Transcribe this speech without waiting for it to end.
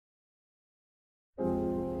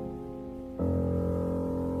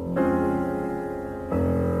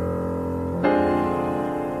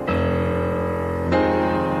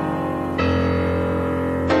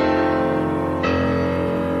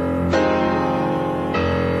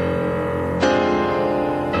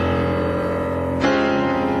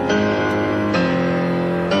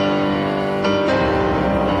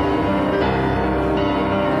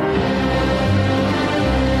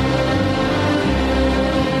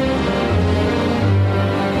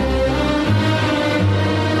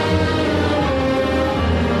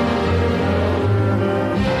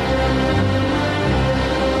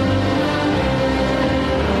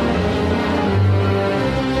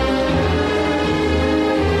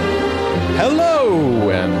Hello,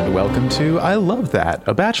 and welcome to I Love That,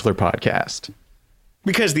 a Bachelor podcast.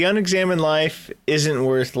 Because the unexamined life isn't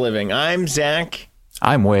worth living. I'm Zach.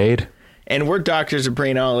 I'm Wade. And we're doctors of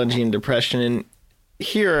brainology and depression. And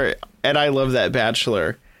here at I Love That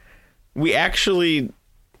Bachelor, we actually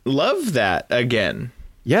love that again.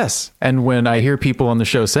 Yes, and when I hear people on the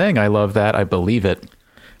show saying I love that, I believe it.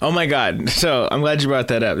 Oh my God. So I'm glad you brought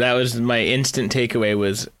that up. That was my instant takeaway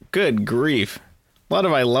was, good grief. A lot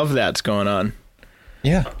of I love that's going on.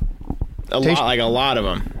 Yeah. A lot of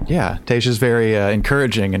them. Yeah, Tayshia's very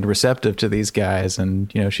encouraging and receptive to these guys, and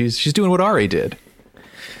you know she's doing what Ari did.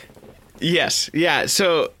 Yes, yeah.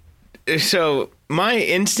 So my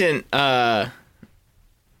instant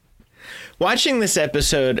watching this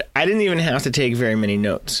episode, I didn't even have to take very many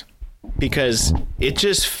notes because it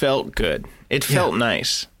just felt good. It felt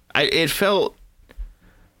nice. It felt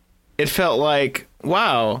like,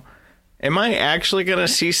 wow, am I actually gonna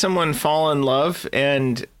see someone fall in love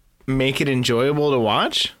and make it enjoyable to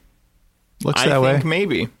watch? Looks that way. I think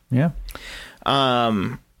maybe. Yeah.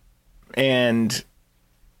 And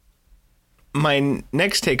my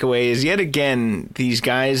next takeaway is, yet again, these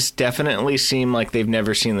guys definitely seem like they've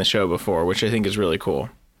never seen the show before, which I think is really cool.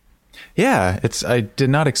 Yeah, I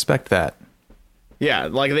did not expect that. Yeah,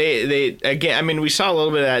 like they again, I mean, we saw a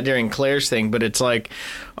little bit of that during Claire's thing, but it's like,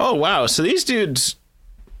 oh wow, so these dudes,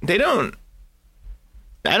 I don't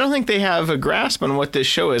think they have a grasp on what this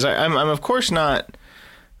show is. I'm of course not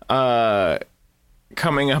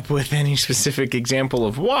coming up with any specific example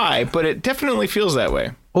of why, but it definitely feels that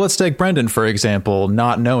way. Well, let's take Brendan, for example,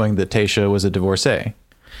 not knowing that Tayshia was a divorcee.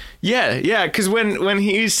 Yeah, because when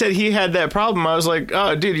he said he had that problem, I was like,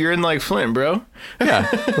 oh, dude, you're in like Flint, bro. Yeah,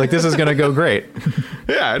 like this is going to go great.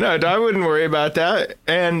 Yeah, no, I wouldn't worry about that.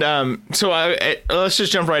 And so let's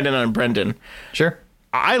just jump right in on Brendan. Sure.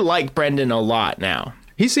 I like Brendan a lot now.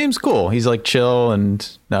 He seems cool. He's like chill and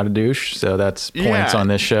not a douche, so that's points on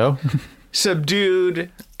this show.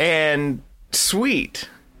 Subdued and sweet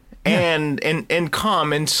and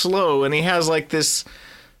calm and slow, and he has like this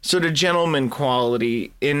sort of gentleman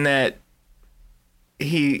quality in that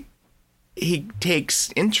he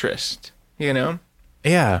takes interest, you know?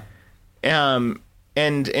 Yeah. And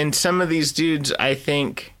some of these dudes, I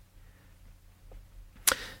think,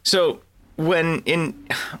 so when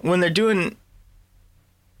they're doing,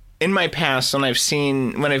 in my past, when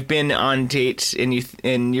I've been on dates and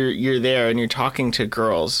you're there and you're talking to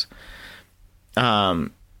girls,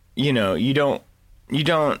 you know, you don't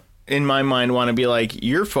in my mind want to be like,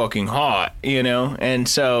 you're fucking hot, you know? And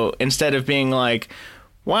so instead of being like,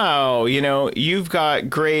 wow, you know, you've got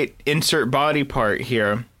great insert body part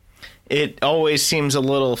here, it always seems a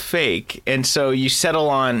little fake. And so you settle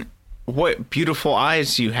on what beautiful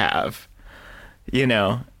eyes you have, you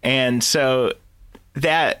know? And so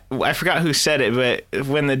that, I forgot who said it, but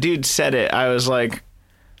when the dude said it, I was like,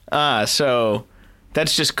 so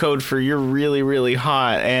that's just code for you're really, really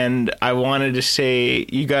hot. And I wanted to say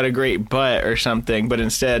you got a great butt or something, but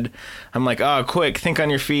instead I'm like, oh, quick, think on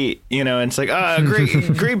your feet, you know? And it's like,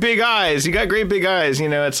 great big eyes. You got great big eyes. You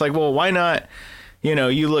know, it's like, well, why not? You know,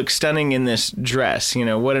 you look stunning in this dress. You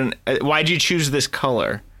know, why'd you choose this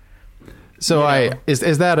color? So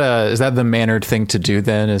is that the mannered thing to do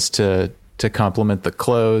then, is to compliment the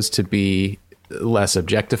clothes, to be less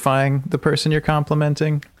objectifying the person you're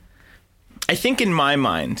complimenting? I think in my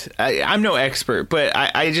mind, I'm no expert, but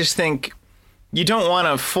I just think you don't want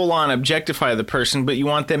to full on objectify the person, but you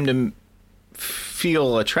want them to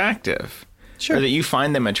feel attractive. Sure. Or that you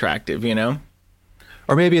find them attractive, you know?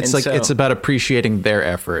 Or maybe it's it's about appreciating their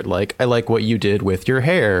effort. Like, I like what you did with your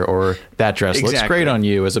hair, or that dress looks great on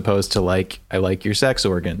you, as opposed to like, I like your sex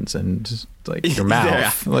organs and like your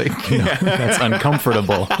mouth. Yeah. Like, you know, that's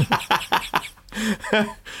uncomfortable.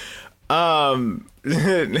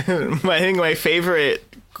 I think my favorite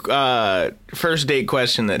first date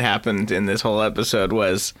question that happened in this whole episode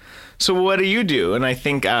was, so what do you do? And I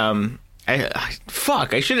think I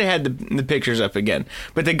should have had the pictures up again.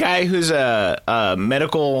 But the guy who's a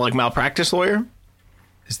medical like malpractice lawyer,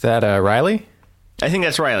 is that Riley? I think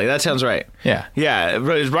that's Riley. That sounds right. Yeah.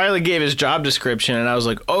 Riley gave his job description, and I was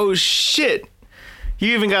like, oh shit.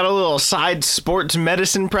 You even got a little side sports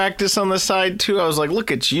medicine practice on the side too. I was like, look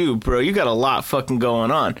at you, bro. You got a lot fucking going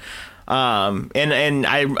on. And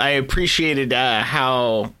I appreciated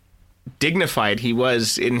how dignified he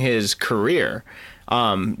was in his career.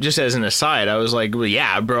 Just as an aside, I was like, well,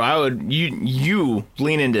 yeah, bro, you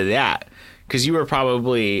lean into that, because you were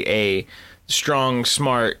probably a strong,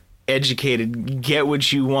 smart, educated, get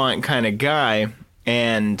what you want kind of guy.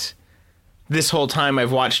 And this whole time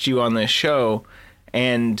I've watched you on this show,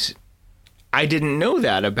 and I didn't know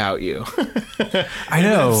that about you. I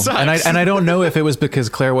know. And I don't know if it was because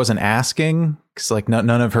Claire wasn't asking, because like none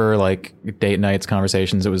of her like date nights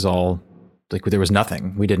conversations, it was all like there was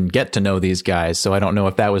nothing. We didn't get to know these guys. So I don't know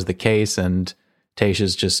if that was the case. And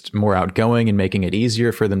Tayshia's just more outgoing and making it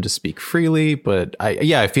easier for them to speak freely. But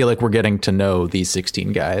I feel like we're getting to know these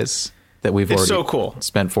 16 guys that we've already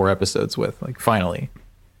spent 4 episodes with. Like finally.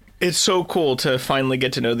 It's so cool to finally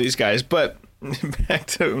get to know these guys. But back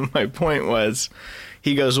to my point was,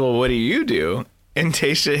 he goes, well, what do you do? And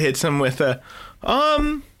Tayshia hits him with a,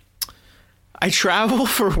 I travel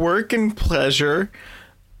for work and pleasure.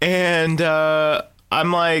 And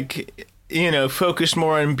I'm like, focused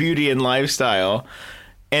more on beauty and lifestyle.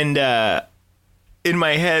 And in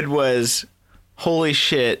my head was, holy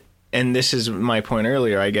shit. And this is my point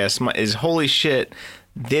earlier, I guess, is holy shit.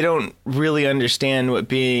 They don't really understand what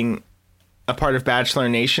being a part of Bachelor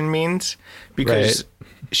Nation means, because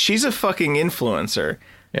she's a fucking influencer.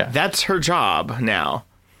 Yeah. That's her job now,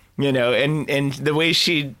 and the way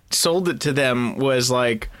she sold it to them was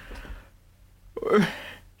like,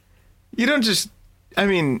 you don't just, I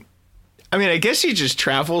guess you just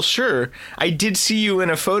travel. Sure. I did see you in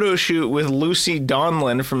a photo shoot with Lucy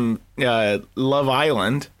Donlin from Love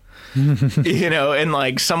Island. And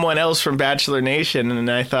like someone else from Bachelor Nation, and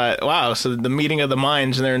I thought, wow, so the meeting of the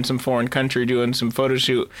minds, and they're in some foreign country doing some photo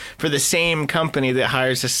shoot for the same company that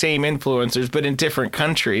hires the same influencers but in different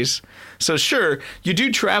countries. So sure, you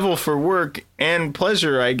do travel for work and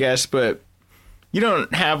pleasure, I guess, but you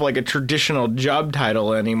don't have like a traditional job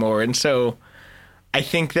title anymore. And so I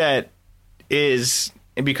think that is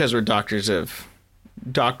because we're doctors of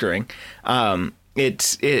doctoring.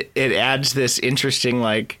 It adds this interesting,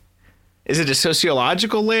 like, is it a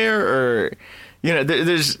sociological layer, or,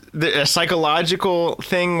 there's a psychological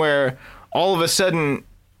thing where all of a sudden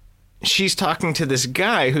she's talking to this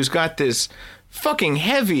guy who's got this fucking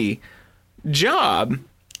heavy job,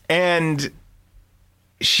 and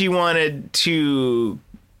she wanted to,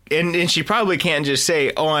 and she probably can't just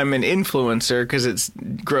say, oh, I'm an influencer, because it's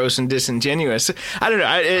gross and disingenuous. I don't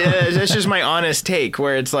know. That's just my honest take,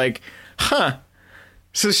 where it's like, huh.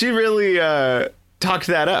 So she really talked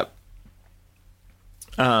that up.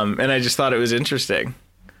 And I just thought it was interesting.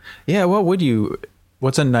 Yeah,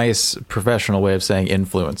 what's a nice professional way of saying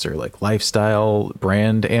influencer? Like lifestyle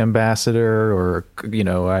brand ambassador, or,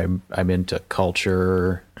 I'm into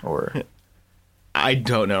culture, or... I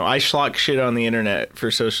don't know. I schlock shit on the internet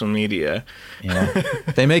for social media. Yeah.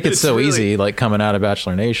 They make it so really easy, like coming out of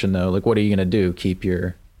Bachelor Nation, though. Like, what are you going to do? Keep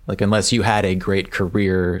your... Like, unless you had a great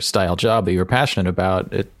career style job that you were passionate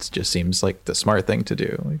about, it just seems like the smart thing to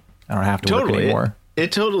do. Like, I don't have to work anymore.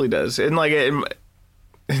 It totally does. And like,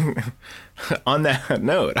 on that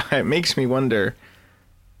note, it makes me wonder,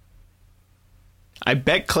 I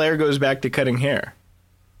bet Claire goes back to cutting hair.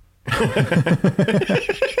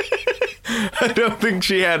 I don't think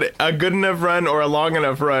she had a good enough run or a long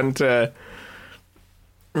enough run to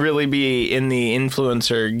really be in the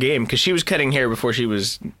influencer game, because she was cutting hair before she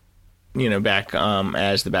was, back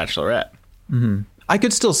as the Bachelorette. Mm-hmm. I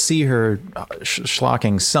could still see her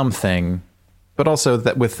schlocking something, but also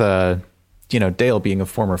that with Dale being a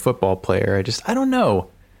former football player, I don't know.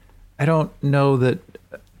 I don't know that.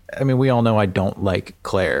 I mean, we all know I don't like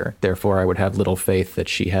Claire. Therefore, I would have little faith that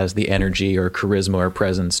she has the energy or charisma or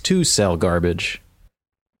presence to sell garbage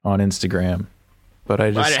on Instagram. But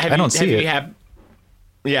I don't see it.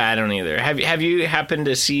 Yeah, I don't either. Have you happened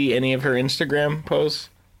to see any of her Instagram posts?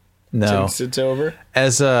 No. Since it's over?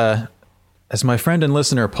 As my friend and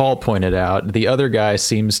listener Paul pointed out, the other guy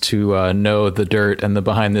seems to know the dirt and the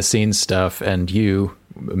behind the scenes stuff, and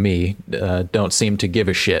me, don't seem to give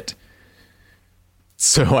a shit.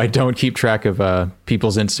 So I don't keep track of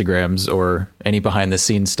people's Instagrams or any behind the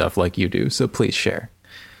scenes stuff like you do. So please share.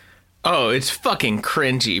 Oh, it's fucking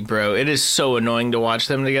cringy, bro. It is so annoying to watch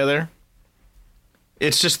them together.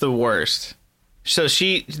 It's just the worst. So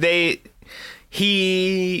they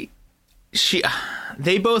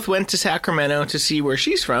both went to Sacramento to see where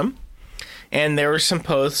she's from. And there were some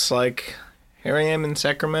posts like, here I am in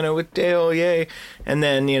Sacramento with Dale, yay. And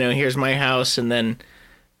then, here's my house. And then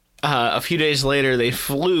a few days later, they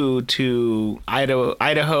flew to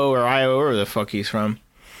Idaho or Iowa, wherever the fuck he's from,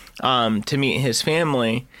 to meet his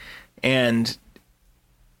family. And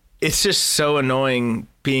it's just so annoying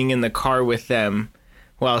being in the car with them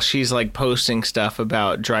while she's like posting stuff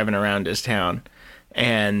about driving around his town.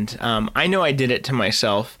 And I know I did it to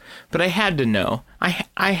myself, but I had to know.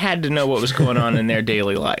 I had to know what was going on in their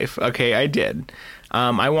daily life. Okay, I did.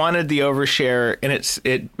 I wanted the overshare, and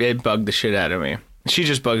it bugged the shit out of me. She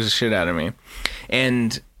just bugs the shit out of me.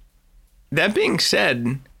 And that being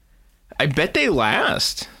said, I bet they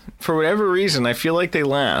last. For whatever reason, I feel like they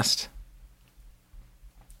last.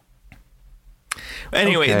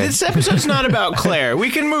 Anyway, This episode's not about Claire.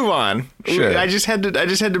 We can move on. Sure. I just had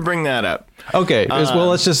to bring that up. Okay. Well,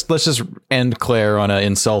 let's just end Claire on an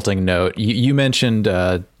insulting note. You mentioned,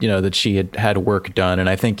 that she had work done, and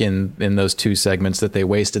I think in those 2 segments that they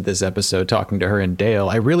wasted this episode talking to her and Dale,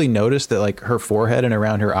 I really noticed that like her forehead and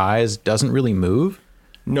around her eyes doesn't really move.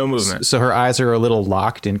 No movement. So her eyes are a little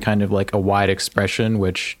locked in kind of like a wide expression,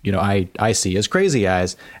 which, I see as crazy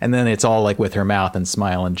eyes. And then it's all like with her mouth and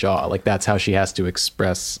smile and jaw. Like that's how she has to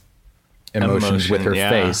express emotions with her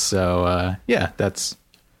face. So, that's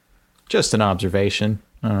just an observation.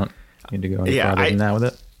 I don't need to go any farther than that with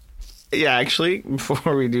it. Yeah, actually,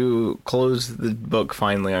 before we do close the book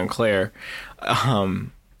finally on Claire,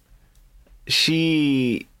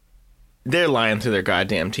 they're lying through their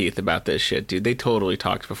goddamn teeth about this shit, dude. They totally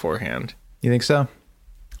talked beforehand. You think so?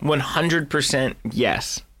 100%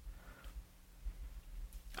 yes.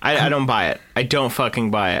 I don't buy it. I don't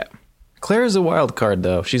fucking buy it. Claire's a wild card,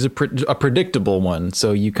 though. She's a predictable one,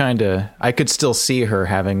 so I could still see her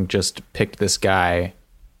having just picked this guy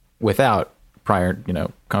without prior,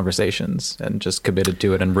 conversations and just committed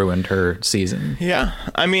to it and ruined her season. Yeah.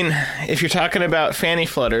 I mean, if you're talking about fanny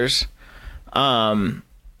flutters,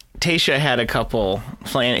 Tayshia had a couple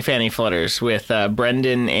fanny flutters with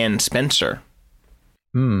Brendan and Spencer.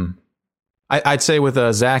 I'd say with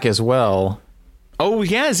Zach as well. Oh,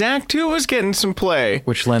 yeah, Zach, too, was getting some play.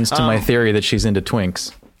 Which lends to my theory that she's into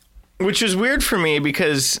twinks. Which is weird for me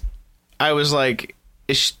because I was like,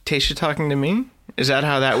 is Tayshia talking to me? Is that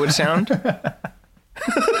how that would sound?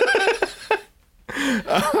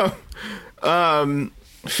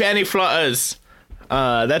 Fanny flutters.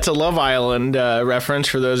 That's a Love Island reference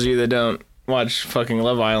for those of you that don't watch fucking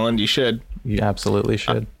Love Island. You should. You absolutely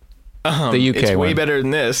should. The UK it's way one. better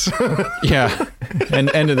than this. Yeah.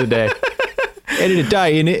 And end of the day. End of the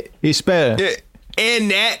day, innit? It's better. And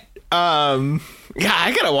that, yeah,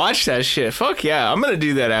 I gotta watch that shit. Fuck yeah, I'm gonna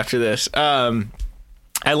do that after this. I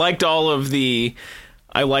liked all of the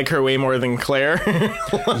I like her way more than Claire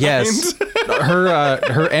lines. Yes.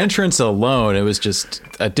 Her entrance alone, it was just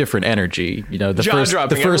a different energy.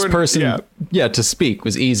 The first person to speak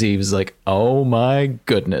was easy. It was like, oh my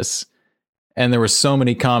goodness. And there were so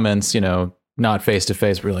many comments, not face to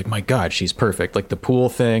face, where you're like, my God, she's perfect. Like the pool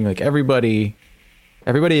thing, like everybody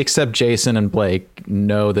except Jason and Blake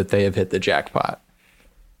know that they have hit the jackpot.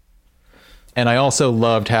 And I also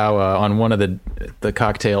loved how on one of the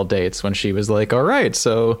cocktail dates when she was like, all right,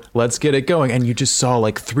 so let's get it going. And you just saw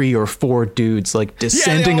like 3 or 4 dudes like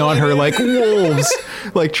descending on her like wolves,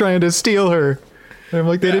 like trying to steal her. And I'm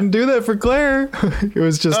like, they didn't do that for Claire. It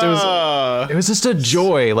was just a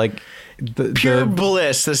joy. Like pure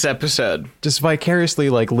bliss this episode. Just vicariously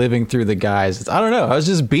like living through the guys. I don't know. I was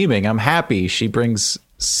just beaming. I'm happy. She brings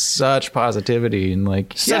such positivity and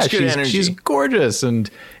like such good energy. She's gorgeous, and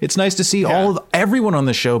it's nice to see everyone on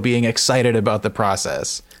the show being excited about the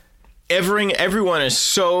process. Everyone is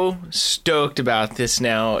so stoked about this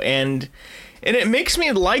now, and it makes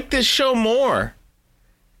me like this show more.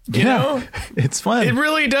 You know, it's fun. It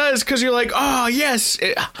really does, because you're like, oh yes,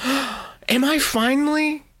 am I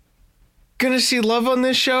finally gonna see love on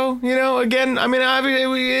this show? Again, I mean,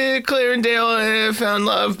 obviously Claire and Dale found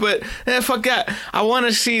love, but fuck that. I want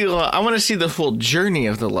to see the full journey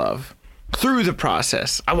of the love through the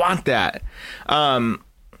process. I want that. And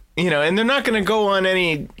they're not gonna go on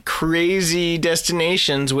any crazy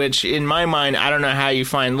destinations, which in my mind, I don't know how you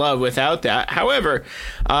find love without that. However,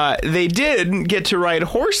 they did get to ride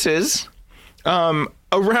horses around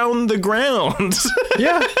the grounds.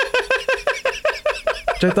 Yeah.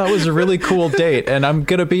 Which I thought was a really cool date. And I'm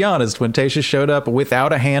going to be honest, when Tayshia showed up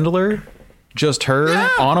without a handler, just her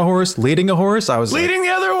on a horse, leading a horse, I was leading the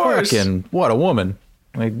other horse. Fucking, what a woman.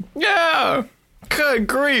 Like, yeah. Good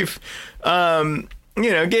grief. Gave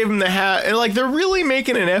him the hat. And like, they're really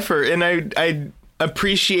making an effort. And I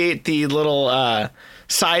appreciate the little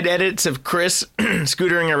side edits of Chris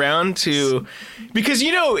scootering around because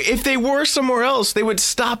if they were somewhere else, they would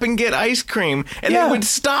stop and get ice cream, and they would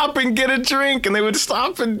stop and get a drink, and they would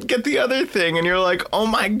stop and get the other thing, and you're like, oh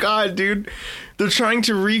my God, dude, they're trying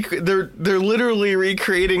to they're literally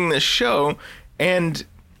recreating this show, and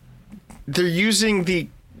they're using the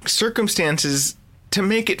circumstances to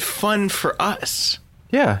make it fun for us.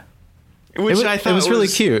 Yeah, I thought was really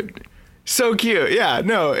cute. So cute. Yeah,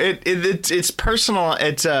 no, it's personal.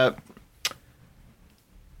 It's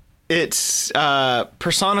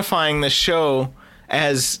personifying the show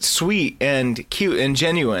as sweet and cute and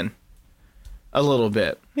genuine a little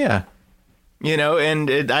bit. Yeah.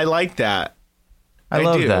 And I like that. I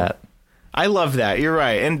love that. I love that. You're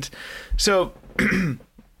right. And so,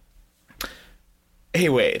 hey,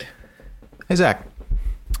 Wade. Hey, Zach.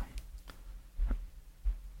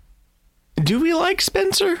 Do we like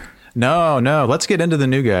Spencer? No. Let's get into the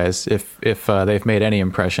new guys if they've made any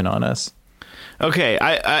impression on us. Okay,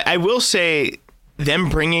 I will say them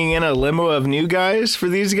bringing in a limo of new guys for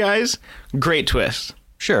these guys, great twist.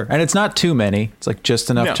 Sure. And it's not too many. It's like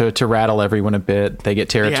just enough to rattle everyone a bit. They get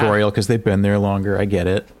territorial because they've been there longer. I get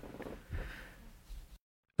it.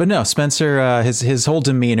 But no, Spencer, his whole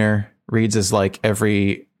demeanor reads as like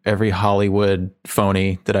every Hollywood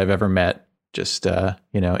phony that I've ever met. Just,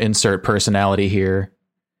 insert personality here.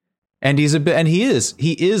 And he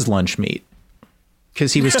is lunch meat.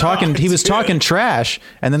 Because he was talking trash.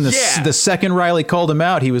 And then the second Riley called him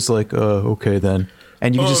out, he was like, okay, then.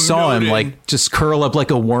 And you just saw him like just curl up like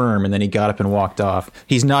a worm. And then he got up and walked off.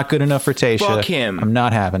 He's not good enough for Tayshia. Fuck him. I'm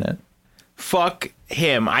not having it. Fuck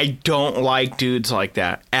him. I don't like dudes like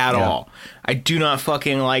that at all. I do not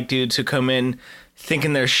fucking like dudes who come in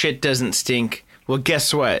thinking their shit doesn't stink. Well,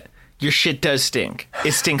 guess what? Your shit does stink.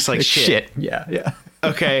 It stinks like shit. Yeah.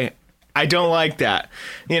 Okay. I don't like that.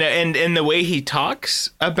 And the way he talks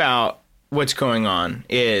about what's going on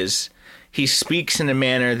is he speaks in a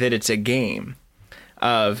manner that it's a game.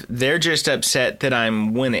 They're just upset that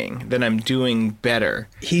I'm winning, that I'm doing better.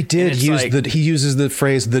 He uses the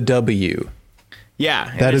phrase the W.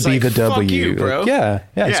 Yeah. That'd be the W. Fuck you, bro. Like,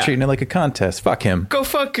 he's treating it like a contest. Fuck him. Go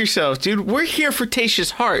fuck yourself, dude. We're here for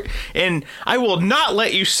Tayshia's heart, and I will not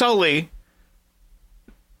let you sully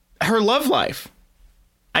her love life.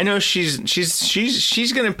 I know she's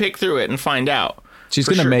gonna pick through it and find out. She's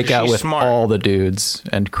gonna make out with all the dudes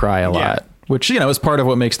and cry a lot. Which, is part of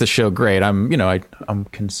what makes the show great. I'm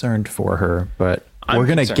concerned for her, but we're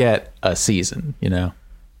going to get a season, We're going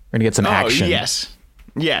to get some action.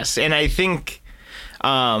 Yes. And I think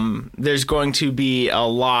there's going to be a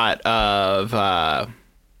lot of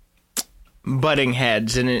butting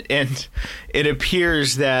heads, and it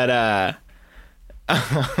appears that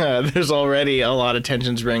there's already a lot of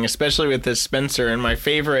tensions brewing, especially with this Spencer. And my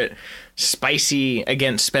favorite spicy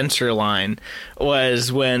against Spencer line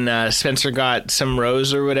was when Spencer got some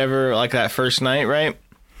rose or whatever, like that first night, right?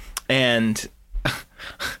 And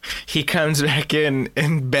he comes back in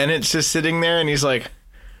and Bennett's just sitting there and he's like,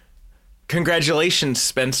 "Congratulations,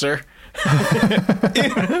 Spencer."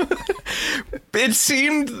 It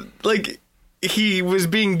seemed like he was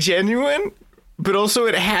being genuine, but also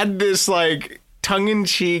it had this like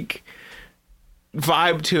tongue-in-cheek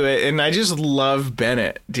vibe to it, and I just love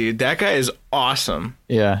Bennett, dude. That guy is awesome.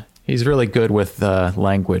 Yeah, he's really good with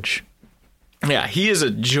language. Yeah, he is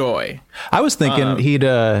a joy. I was thinking he'd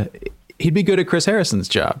be good at Chris Harrison's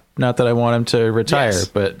job. Not that I want him to retire,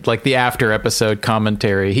 but like the after episode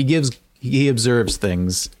commentary, he observes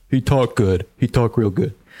things. He talk good. He talk real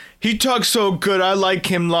good. He talks so good. I like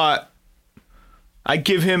him lot. I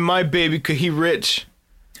give him my baby because he rich.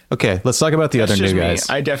 Okay, let's talk about the other new guys.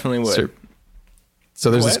 I definitely would. So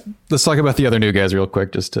let's talk about the other new guys real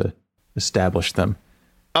quick, just to establish them.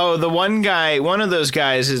 Oh, the one of those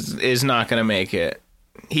guys is not going to make it.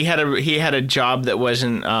 He had a job that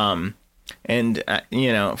wasn't,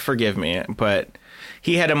 forgive me, but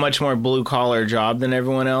he had a much more blue collar job than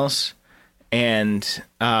everyone else. And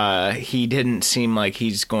he didn't seem like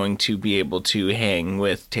he's going to be able to hang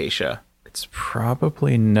with Tayshia. It's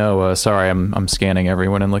probably Noah. Sorry, I'm scanning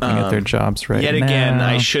everyone and looking at their jobs right now. Yet again,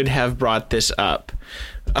 I should have brought this up.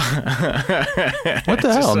 What the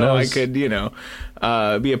hell? So I could, be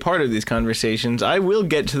a part of these conversations. I will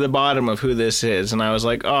get to the bottom of who this is. And I was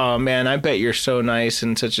like, oh, man, I bet you're so nice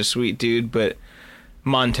and such a sweet dude. But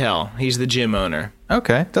Montel, he's the gym owner.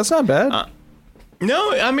 Okay, that's not bad.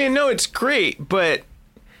 No, it's great. But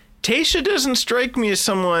Tayshia doesn't strike me as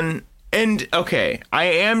someone... And, okay, I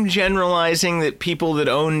am generalizing that people that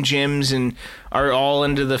own gyms and are all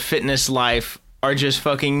into the fitness life are just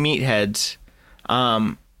fucking meatheads.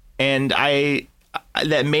 And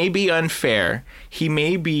that may be unfair. He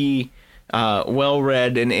may be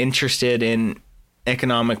well-read and interested in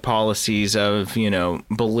economic policies of,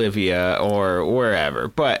 Bolivia or wherever.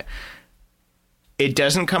 But it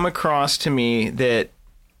doesn't come across to me that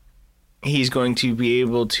he's going to be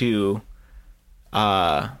able to...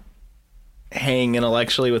 hang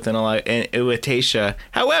intellectually with Tayshia.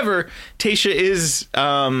 However, Tayshia is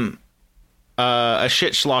a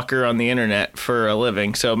shit schlocker on the internet for a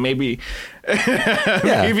living, so maybe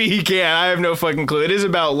maybe he can. I have no fucking clue. It is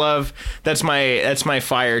about love. That's my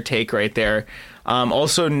fire take right there.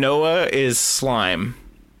 Also, Noah is slime.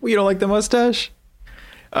 Well, you don't like the mustache?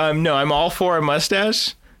 No, I'm all for a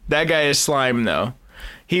mustache. That guy is slime, though.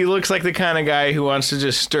 He looks like the kind of guy who wants to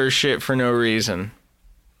just stir shit for no reason.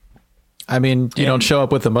 I mean, you don't show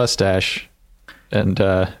up with a mustache, and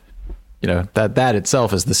that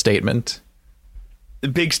itself is the statement. The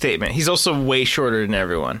big statement. He's also way shorter than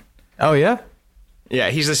everyone. Oh yeah?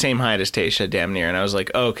 Yeah, he's the same height as Tayshia, damn near. And I was like,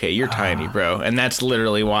 okay, you're tiny, bro. And that's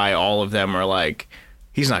literally why all of them are like,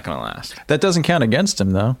 he's not going to last. That doesn't count against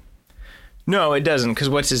him, though. No, it doesn't, because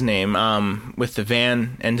what's his name? With the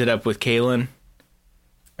van, ended up with Kalen.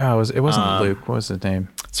 Oh, it wasn't Luke. What was his name?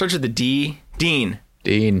 Starts with the D. Dean.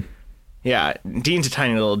 Yeah, Dean's a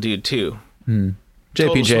tiny little dude, too.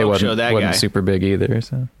 JPJ wasn't super big either,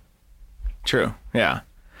 so... True, yeah.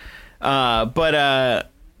 But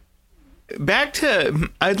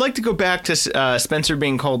I'd like to go back to Spencer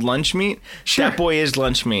being called lunch meat. Sure. That boy is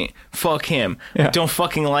lunch meat. Fuck him. Yeah. I don't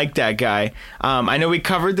fucking like that guy. I know we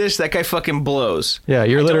covered this. That guy fucking blows. Yeah,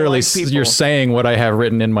 you're literally you're saying what I have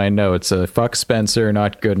written in my notes. Fuck Spencer,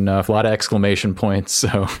 not good enough. A lot of exclamation points.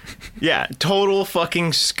 So yeah, total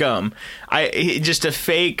fucking scum. Just a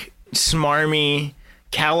fake, smarmy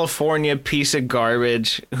California piece of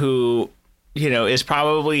garbage who, is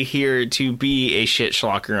probably here to be a shit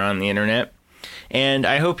schlocker on the internet. And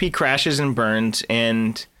I hope he crashes and burns,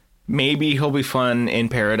 and maybe he'll be fun in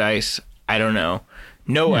paradise. I don't know.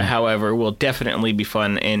 Noah, however, will definitely be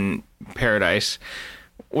fun in paradise.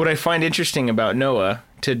 What I find interesting about Noah,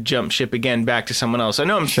 to jump ship again back to someone else. I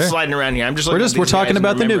know I'm sliding around here. I'm just we're talking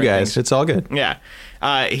about the new guys. It's all good. Yeah.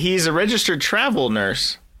 He's a registered travel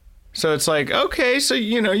nurse. So it's like, okay, so,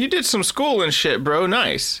 you did some school and shit, bro.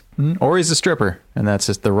 Nice. Or he's a stripper, and that's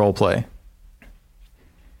just the role play.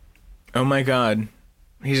 Oh, my God.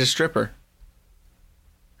 He's a stripper.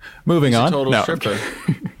 Moving on. A total stripper.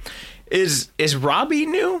 Is Robbie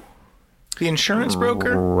new? The insurance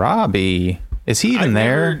broker? Robbie. Is he even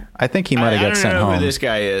there? I think he might have got sent home. I don't know who this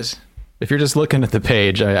guy is. If you're just looking at the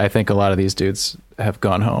page, I think a lot of these dudes have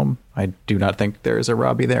gone home. I do not think there is a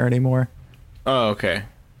Robbie there anymore. Oh, okay.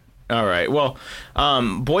 All right. Well,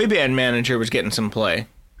 boy band manager was getting some play.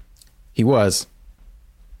 He was.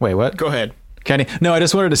 Wait, what? Go ahead. Kenny. No, I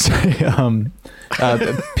just wanted to say,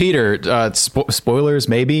 Peter, spoilers,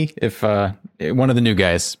 maybe, if one of the new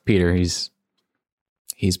guys, Peter, he's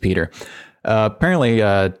Peter. Apparently,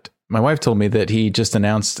 my wife told me that he just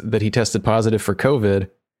announced that he tested positive for COVID.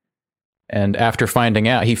 And after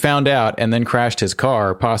he found out and then crashed his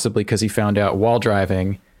car, possibly because he found out while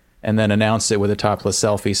driving, and then announced it with a topless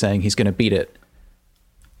selfie saying he's going to beat it.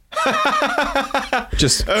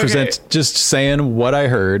 Just saying what I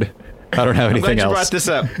heard. I don't have anything else. I'm glad you brought this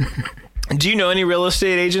up. Do you know any real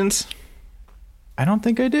estate agents? I don't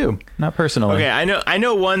think I do. Not personally. Okay, I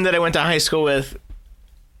know one that I went to high school with.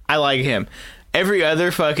 I like him. Every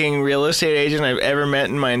other fucking real estate agent I've ever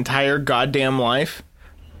met in my entire goddamn life,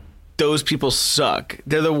 those people suck.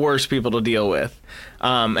 They're the worst people to deal with.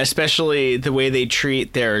 Especially the way they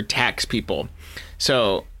treat their tax people.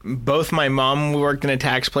 So both my mom worked in a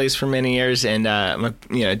tax place for many years, and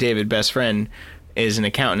David, best friend, is an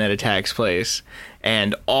accountant at a tax place,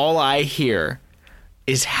 and all I hear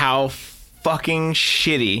is how fucking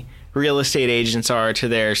shitty real estate agents are to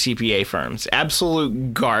their CPA firms.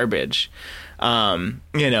 Absolute garbage. And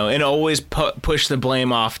always push the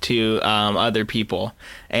blame off to other people.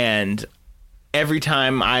 And every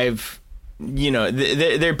time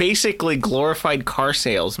they're basically glorified car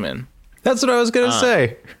salesmen. That's what I was going to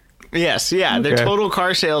say. Yes, yeah. Okay. They're total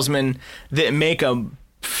car salesmen that make a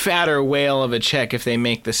fatter whale of a check if they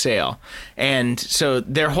make the sale. And so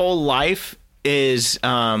their whole life is,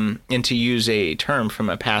 and to use a term from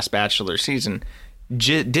a past Bachelor season,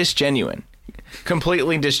 disgenuine.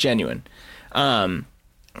 Completely disgenuine.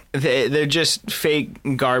 They're just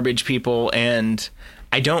fake garbage people, and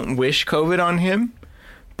I don't wish COVID on him,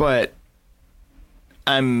 but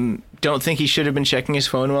don't think he should have been checking his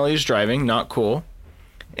phone while he was driving. Not cool.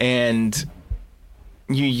 And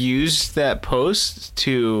you use that post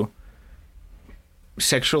to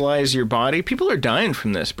sexualize your body. People are dying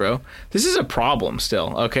from this, bro. This is a problem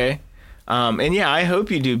still, okay? And yeah, I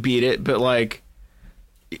hope you do beat it, but like,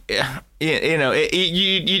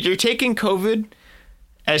 you're taking COVID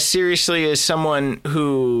as seriously as someone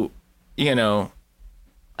who,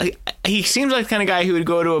 he seems like the kind of guy who would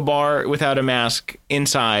go to a bar without a mask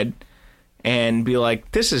inside and be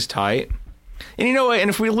like, this is tight. And you know what? And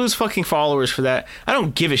if we lose fucking followers for that, I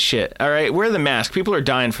don't give a shit. All right. Wear the mask. People are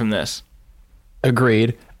dying from this.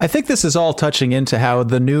 Agreed. I think this is all touching into how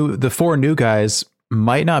the four new guys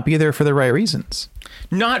might not be there for the right reasons.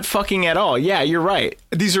 Not fucking at all. Yeah, you're right.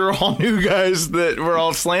 These are all new guys that we're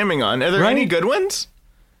all slamming on. Are there any good ones?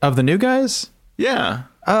 Of the new guys? Yeah.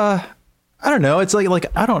 I don't know. It's like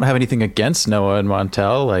I don't have anything against Noah and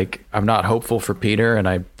Montel. Like, I'm not hopeful for Peter, and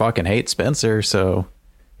I fucking hate Spencer, so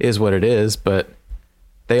it is what it is. But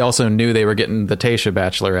they also knew they were getting the Tayshia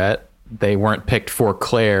Bachelorette. They weren't picked for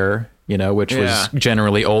Claire, you know, which was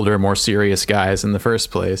generally older, more serious guys in the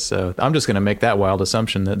first place. So I'm just going to make that wild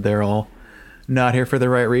assumption that they're all not here for the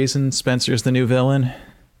right reason. Spencer's the new villain.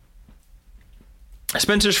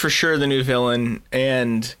 Spencer's for sure the new villain,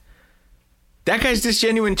 and that guy's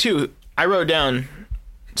disgenuine too. I wrote down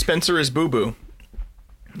Spencer is boo-boo,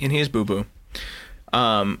 and he is boo-boo.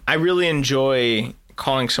 I really enjoy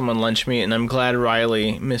calling someone lunch meat, and I'm glad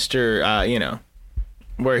Riley, Mr. You know,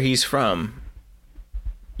 where he's from,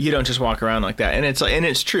 you don't just walk around like that. And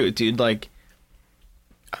it's true, dude. Like,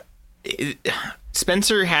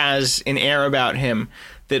 Spencer has an air about him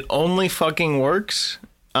that only fucking works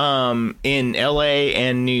in LA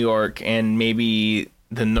and New York and maybe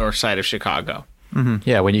the north side of Chicago. Mm-hmm.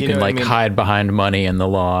 Yeah, when you can like hide behind money and the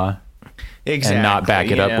law, exactly, and not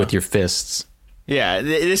back it up with your fists. Yeah,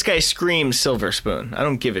 this guy screams silver spoon. I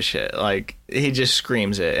don't give a shit. Like, he just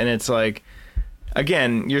screams it, and it's like,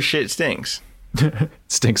 again, your shit stinks.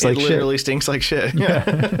 Stinks like shit. It literally stinks like shit.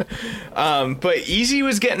 Yeah. But Easy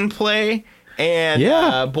was getting play,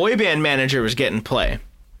 and Boy Band Manager was getting play.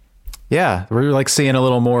 Yeah, we're like seeing a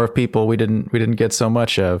little more of people we didn't get so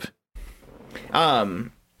much of.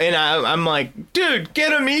 And I'm like, dude,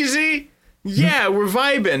 get him, Easy. Yeah, we're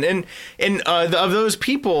vibing. And of those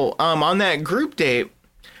people on that group date,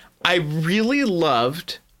 I really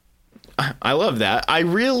loved. I love that. I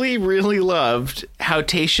really, really loved how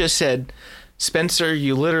Tayshia said, Spencer,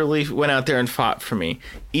 you literally went out there and fought for me.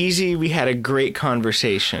 Easy, we had a great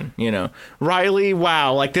conversation, you know. Riley,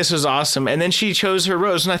 wow, like, this was awesome. And then she chose her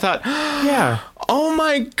rose, and I thought, yeah, oh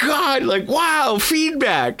my God, like, wow,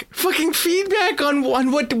 feedback. Fucking feedback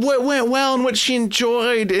on what went well and what she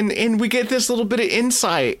enjoyed, and we get this little bit of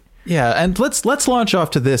insight. Yeah, and let's launch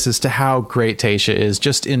off to this as to how great Tayshia is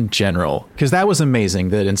just in general, because that was amazing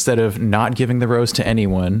that instead of not giving the rose to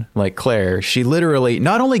anyone like Claire, she literally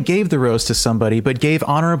not only gave the rose to somebody, but gave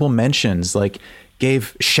honorable mentions, like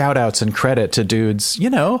gave shout outs and credit to dudes,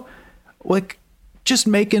 you know, like just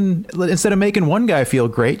instead of making one guy feel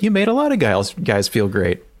great, you made a lot of guys feel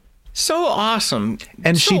great. So awesome.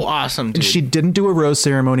 And awesome, dude. She didn't do a rose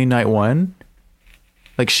ceremony night one.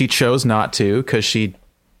 Like, she chose not to because she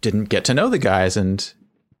didn't get to know the guys, and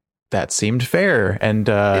that seemed fair. And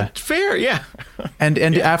it's fair, yeah. and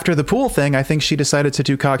after the pool thing, I think she decided to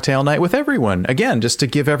do cocktail night with everyone again, just to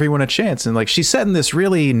give everyone a chance. And like, she's setting this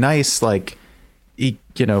really nice, like, you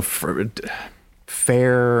know,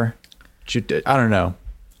 fair. I don't know.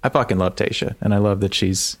 I fucking love Tayshia, and I love that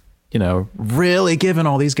she's, you know, really giving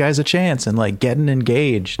all these guys a chance and like getting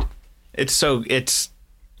engaged. It's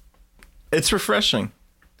refreshing.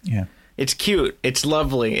 Yeah. It's cute. It's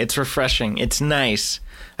lovely. It's refreshing. It's nice.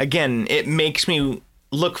 Again, it makes me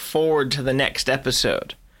look forward to the next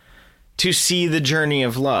episode to see the journey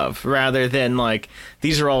of love rather than like,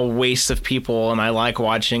 these are all wastes of people and I like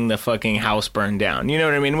watching the fucking house burn down. You know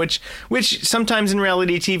what I mean? Which sometimes in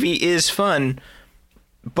reality TV is fun,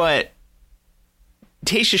 but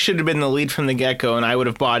Tayshia should have been the lead from the get-go, and I would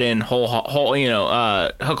have bought in whole you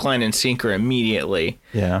know, hook, line, and sinker immediately.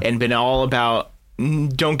 Yeah. And been all about,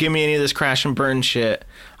 don't give me any of this crash and burn shit.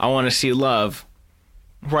 I want to see love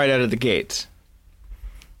right out of the gates.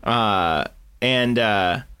 One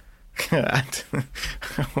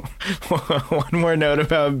more note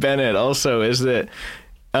about Bennett also is that,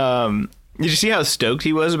 did you see how stoked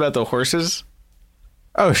he was about the horses?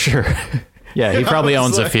 Oh, sure. Yeah, he probably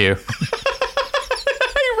owns a few.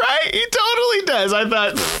 Right? He totally does. I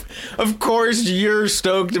thought, of course you're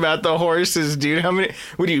stoked about the horses, dude. How many?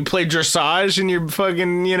 What do you play dressage in your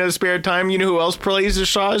fucking, you know, spare time? You know who else plays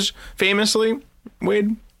dressage famously?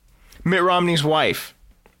 Wade? Mitt Romney's wife.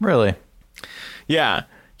 Really? Yeah,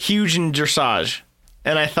 huge in dressage.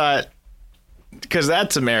 And I thought, because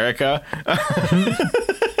that's America.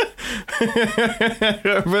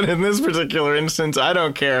 But in this particular instance, I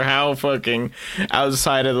don't care how fucking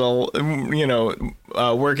outside of the, you know,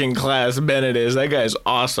 working class Bennett is. That guy's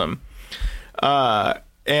awesome. Oh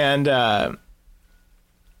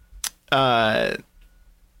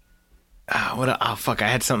fuck, I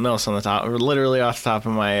had something else on the top, literally off the top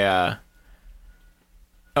of my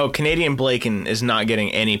Canadian Blaken is not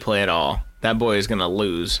getting any play at all. That boy is gonna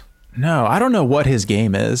lose. No, I don't know what his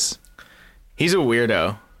game is. He's a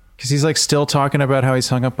weirdo. Because he's like still talking about how he's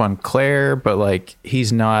hung up on Claire, but like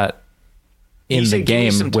he's not in the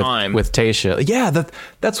game with Tayshia. Yeah,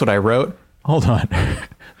 that's what I wrote. Hold on.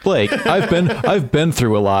 Blake, I've been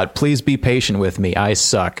through a lot. Please be patient with me. I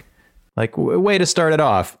suck. Like, way to start it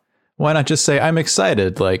off. why not just say, I'm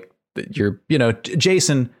excited? Like,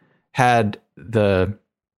 Jason had that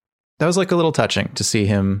was like a little touching to see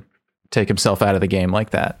him take himself out of the game like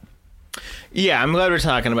that. Yeah, I'm glad we're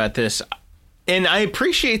talking about this. And I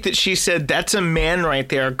appreciate that she said that's a man right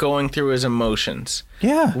there going through his emotions.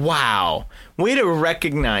 Yeah. Wow. Way to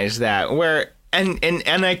recognize that. Where and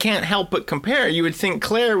I can't help but compare. You would think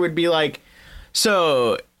Claire would be like,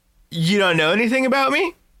 so you don't know anything about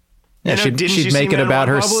me? Yeah, she'd make it about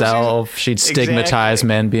herself. She'd stigmatize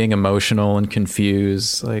men being emotional and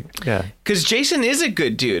confused. Like, yeah. Because Jason is a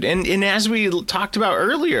good dude. And as we talked about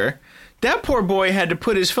earlier, that poor boy had to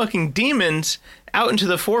put his fucking demons out into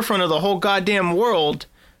the forefront of the whole goddamn world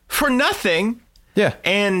for nothing. Yeah.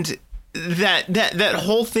 And that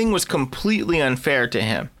whole thing was completely unfair to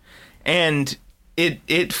him. And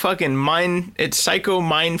it psycho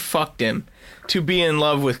mind fucked him to be in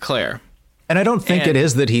love with Claire. And I don't think it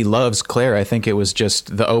is that he loves Claire. I think it was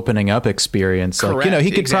just the opening up experience. Correct, like,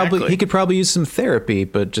 he could probably use some therapy,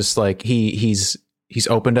 but just like he's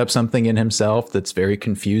opened up something in himself that's very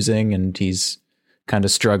confusing, and he's kind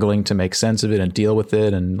of struggling to make sense of it and deal with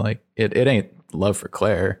it. And like, it ain't love for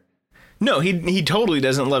Claire. No, he totally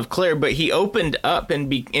doesn't love Claire, but he opened up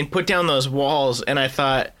and put down those walls. And I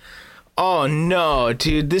thought, oh no,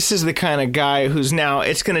 dude, this is the kind of guy who's now,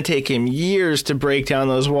 it's going to take him years to break down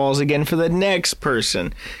those walls again for the next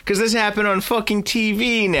person. Because this happened on fucking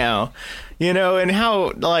TV now, and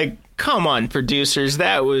how, like, come on, producers,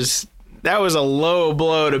 that was a low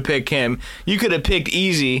blow to pick him. You could have picked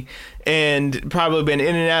Easy and probably been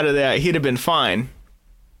in and out of that. He'd have been fine.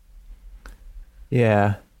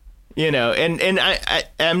 Yeah. And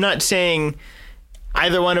I'm not saying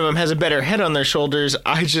either one of them has a better head on their shoulders.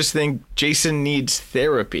 I just think Jason needs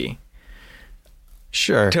therapy.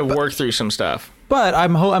 Sure. To work through some stuff. But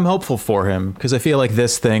I'm hopeful for him, because I feel like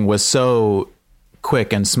this thing was so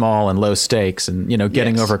quick and small and low stakes, and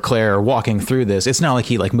getting over Claire, walking through this. It's not like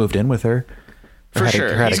he like moved in with her. For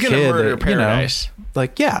sure. He's going to murder Paradise.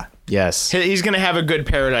 Yes. He's going to have a good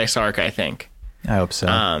Paradise arc, I think. I hope so.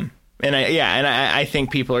 I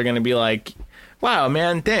think people are going to be like, wow,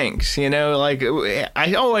 man, thanks. Like,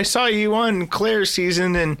 I saw you on Claire's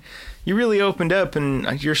season and you really opened up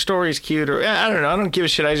and your story's cute. Or I don't know. I don't give a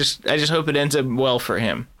shit. I just hope it ends up well for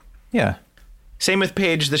him. Yeah. Same with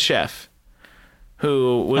Paige the chef,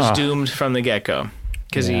 who was doomed from the get-go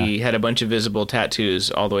because he had a bunch of visible tattoos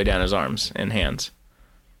all the way down his arms and hands.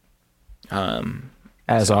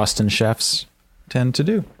 As Austin chefs tend to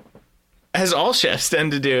do. As all chefs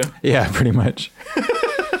tend to do. Yeah, pretty much.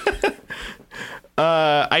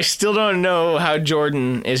 I still don't know how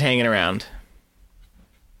Jordan is hanging around.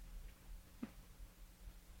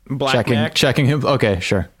 Checking him. Okay,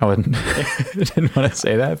 sure. I didn't want to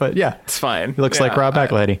say that, but yeah. It's fine. He looks like Rob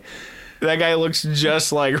McElhenney. That guy looks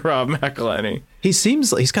just like Rob McElhenney.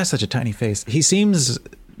 He's got such a tiny face. He seems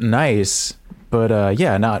nice, but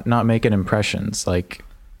not making impressions. Like,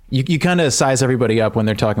 you kind of size everybody up when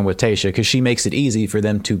they're talking with Tayshia, because she makes it easy for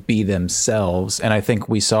them to be themselves. And I think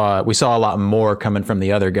we saw a lot more coming from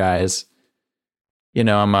the other guys.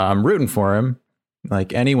 I'm rooting for him,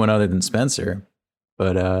 like anyone other than Spencer.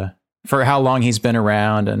 But for how long he's been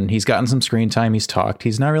around and he's gotten some screen time, he's talked,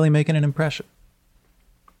 he's not really making an impression.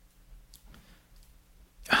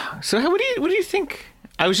 So what do you think?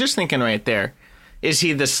 I was just thinking right there. Is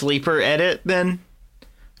he the sleeper edit then?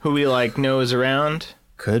 Who we like knows around?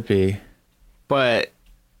 Could be. But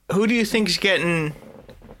who do you think's getting...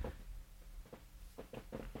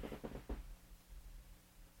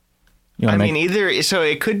 either... So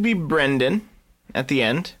it could be Brendan at the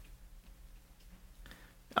end.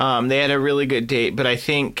 They had a really good date, but I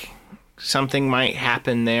think something might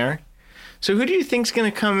happen there. So who do you think's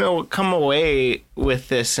going to come away with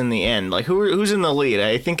this in the end? Like, who's in the lead?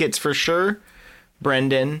 I think it's for sure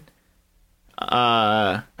Brendan.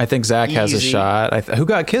 I think Zach has a shot. Who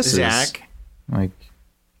got kisses? Zach. Like,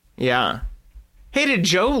 yeah. Hey, did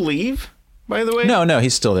Joe leave, by the way? No,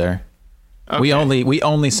 he's still there. Okay. We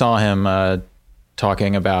only saw him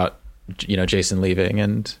talking about Jason leaving,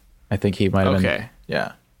 and I think he might have been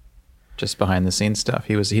just behind the scenes stuff.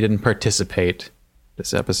 He didn't participate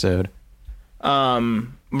this episode.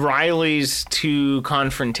 Riley's too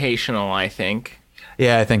confrontational, I think.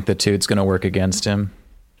 Yeah, I think the tude's going to work against him.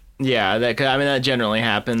 Yeah, that generally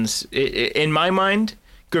happens. In my mind,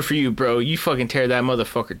 good for you, bro. You fucking tear that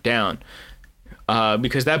motherfucker down.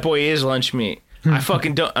 Because that boy is lunch meat. I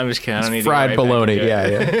fucking don't. I'm just kidding. I don't need fried bologna.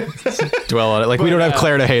 Yeah. Dwell on it. Like, we don't have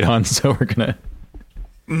Claire to hate on, so we're gonna.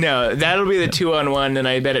 No, that'll be the 2-on-1, and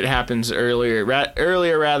I bet it happens earlier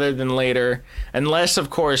rather than later, unless of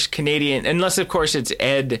course it's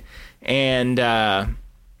Ed and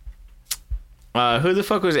Who the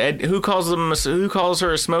fuck was Ed? Who calls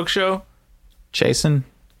her a smoke show? Chasen?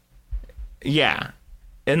 Yeah.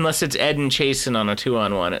 Unless it's Ed and Chasen on a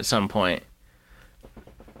 2-on-1 at some point.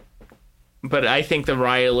 But I think the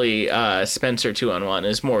Riley Spencer 2-on-1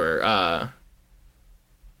 is more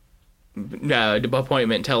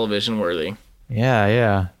appointment television worthy.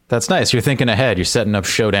 Yeah. That's nice. You're thinking ahead. You're setting up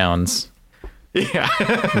showdowns. Yeah.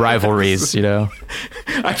 Rivalries, you know.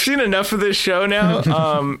 I've seen enough of this show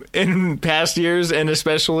now in past years, and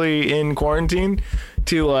especially in quarantine,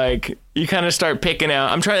 to like you kind of start picking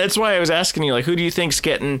out. That's why I was asking you, like, who do you think's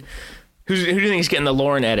getting the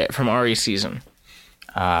Lauren edit from Ari's season?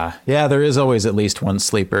 Yeah, there is always at least one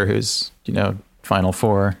sleeper who's, you know, Final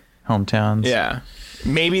Four hometowns. Yeah.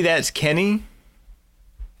 Maybe that's Kenny.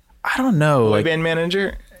 I don't know. Boy band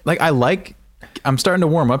manager. I'm starting to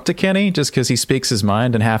warm up to Kenny just because he speaks his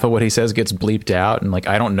mind and half of what he says gets bleeped out. And like,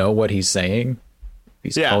 I don't know what he's saying.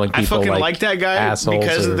 He's calling people I fucking like that guy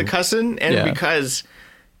because of the cussing and because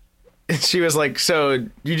she was like, so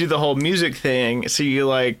you do the whole music thing. So you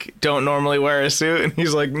like don't normally wear a suit. And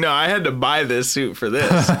he's like, no, I had to buy this suit for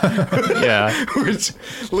this. Yeah. Which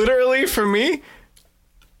literally for me,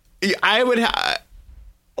 I would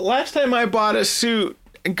last time I bought a suit,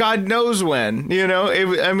 God knows when, you know, it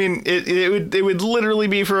would literally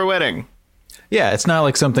be for a wedding. Yeah, it's not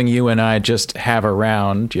like something you and I just have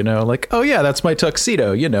around, you know, like, oh yeah, that's my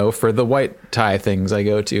tuxedo, you know, for the white tie things I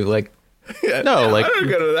go to. Like, no, like, I don't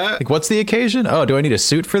go to that. Like, what's the occasion? Oh, do I need a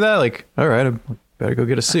suit for that? Like, all right, I better go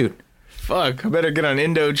get a suit. Fuck, I better get on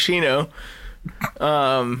Indochino,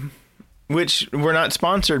 which we're not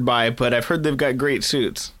sponsored by, but I've heard they've got great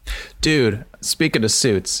suits. Dude, speaking of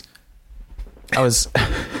suits, I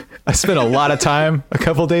spent a lot of time a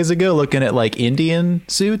couple days ago looking at like Indian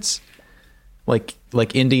suits, like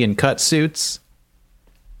Indian cut suits,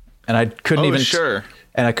 and I couldn't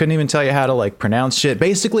even tell you how to like pronounce shit.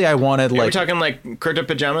 Basically, I wanted like, we're talking like kurta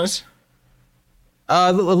pajamas.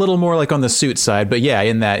 A little more like on the suit side, but yeah,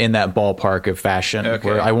 in that ballpark of fashion,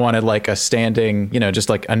 where I wanted like a standing, you know, just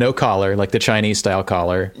like a no collar, like the Chinese style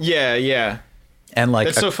collar. Yeah. And like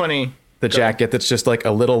that's so funny. The jacket that's just like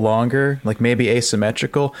a little longer, like maybe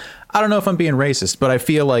asymmetrical. I don't know if I'm being racist, but I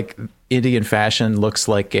feel like Indian fashion looks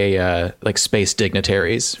like like space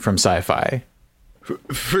dignitaries from sci-fi.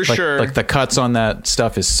 For sure. Like the cuts on that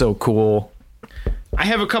stuff is so cool. I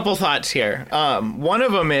have a couple thoughts here. One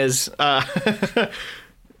of them is,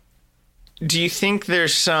 do you think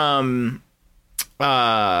there's some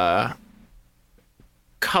coloring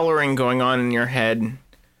going on in your head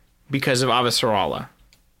because of Avasarala?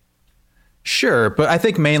 Sure, but I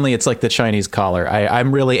think mainly it's like the Chinese collar.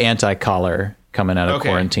 I'm really anti-collar coming out of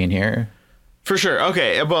quarantine here. For sure.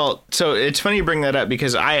 Okay, well, so it's funny you bring that up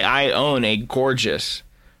because I own a gorgeous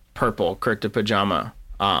purple kurta pajama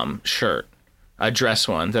shirt, a dress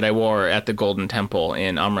one that I wore at the Golden Temple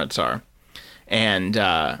in Amritsar. And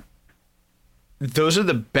those are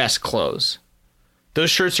the best clothes. Those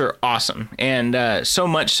shirts are awesome. And so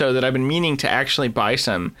much so that I've been meaning to actually buy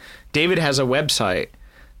some. David has a website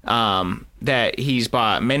that he's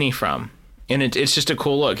bought many from, and it's just a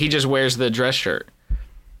cool look. He just wears the dress shirt,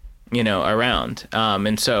 you know, around.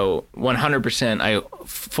 And so 100%, I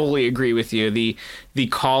fully agree with you. The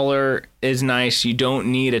collar is nice. You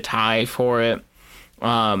don't need a tie for it.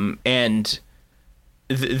 And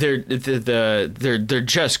they're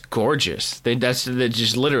just gorgeous. They're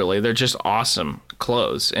just literally, they're just awesome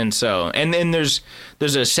clothes. And so, and then there's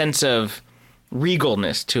a sense of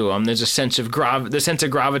regalness to them. There's a sense of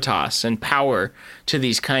gravitas and power to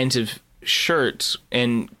these kinds of shirts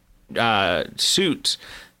and suits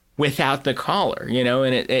without the collar, you know,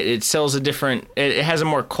 and it sells it has a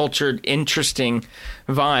more cultured, interesting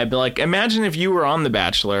vibe. Like, imagine if you were on The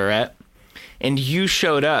Bachelorette and you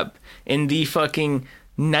showed up in the fucking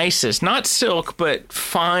nicest, not silk, but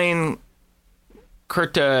fine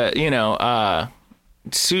kurta, you know,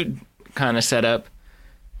 suit kind of setup.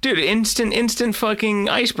 Dude, instant fucking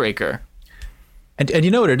icebreaker. And you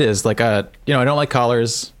know what it is? Like, you know, I don't like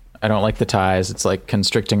collars. I don't like the ties. It's like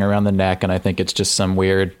constricting around the neck. And I think it's just some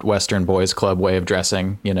weird Western boys club way of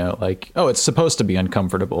dressing, you know, like, oh, it's supposed to be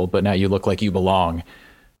uncomfortable, but now you look like you belong.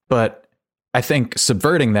 But I think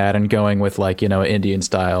subverting that and going with like, you know, Indian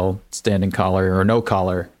style standing collar or no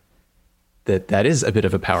collar, that is a bit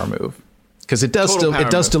of a power move. Because it does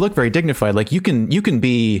still look very dignified. Like you can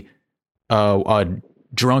be a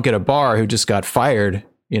drunk at a bar who just got fired,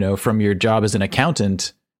 you know, from your job as an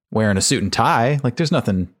accountant wearing a suit and tie. Like there's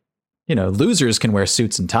nothing, you know, losers can wear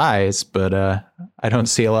suits and ties, but I don't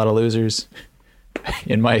see a lot of losers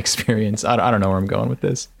in my experience. I don't know where I'm going with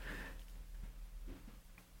this.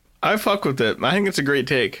 I fuck with it. I think it's a great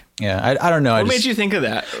take. Yeah, I don't know. What made you think of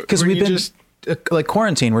that? Because we've been like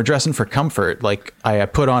quarantine. We're dressing for comfort. Like I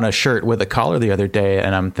put on a shirt with a collar the other day,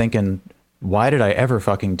 and I'm thinking, why did I ever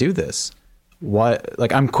fucking do this? What?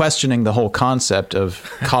 Like I'm questioning the whole concept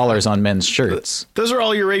of collars on men's shirts. Those are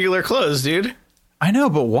all your regular clothes, dude. I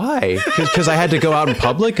know, but why? Because I had to go out in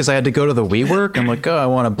public. Because I had to go to the WeWork. I'm like, oh, I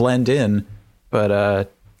want to blend in.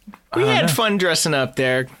 But we had fun dressing up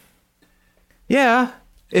there. Yeah.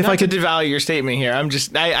 If I could devalue your statement here,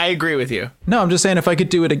 I agree with you. No, I'm just saying if I could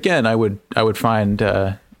do it again, I would find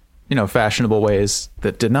fashionable ways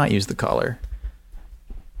that did not use the collar.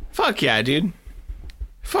 Fuck yeah, dude.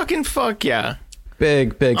 Fucking fuck yeah.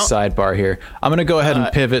 Big sidebar here. I'm gonna go ahead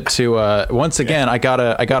and pivot to once again. I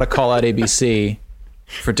gotta call out ABC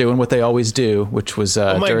for doing what they always do, which was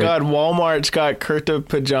oh my god, Walmart's got Kurta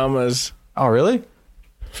pajamas. Oh really?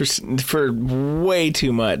 For way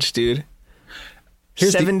too much, dude.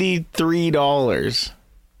 Here's $73.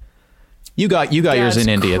 You got yours in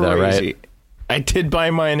India though, right? I did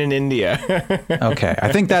buy mine in India. Okay, I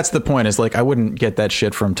think that's the point. Is like I wouldn't get that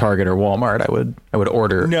shit from Target or Walmart. I would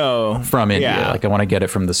order from India. Yeah. Like I want to get it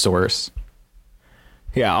from the source.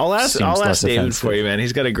 Yeah, I'll ask David for you, man.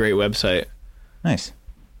 He's got a great website. Nice.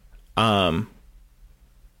 Oh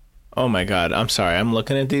my god, I'm sorry. I'm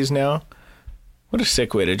looking at these now. What a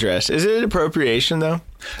sick way to dress. Is it appropriation though?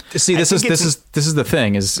 See, this is the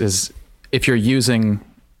thing is if you're using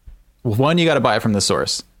one, you got to buy it from the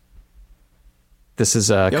source. This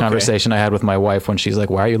is a conversation I had with my wife when she's like,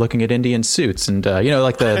 why are you looking at Indian suits? And,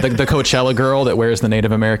 like the Coachella girl that wears the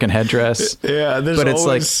Native American headdress. Yeah, there's always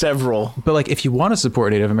like several. But like, if you want to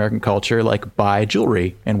support Native American culture, like buy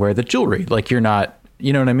jewelry and wear the jewelry. Like you're not,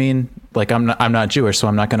 you know what I mean? Like I'm not Jewish, so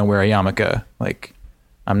I'm not going to wear a yarmulke. Like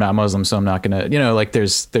I'm not Muslim, so I'm not going to, like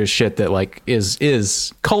there's shit that like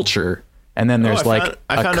is culture. And then there's I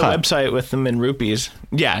found a website with them in rupees.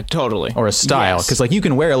 Yeah, totally. Or a style. Because like you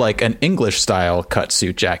can wear like an English style cut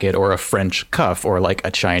suit jacket or a French cuff or like a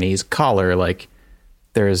Chinese collar. Like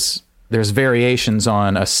there's variations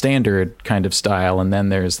on a standard kind of style. And then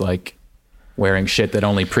there's like wearing shit that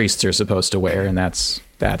only priests are supposed to wear. And that's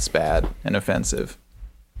bad and offensive.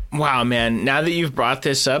 Wow, man. Now that you've brought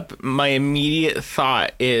this up, my immediate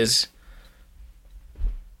thought is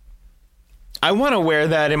I want to wear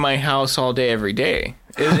that in my house all day, every day.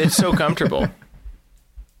 It's so comfortable.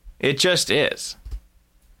 It just is.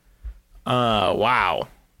 Wow.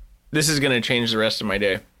 This is going to change the rest of my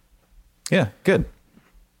day. Yeah, good.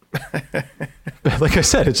 But like I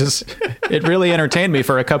said, it really entertained me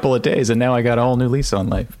for a couple of days, and now I got a whole new lease on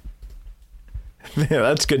life. Yeah,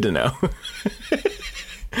 that's good to know.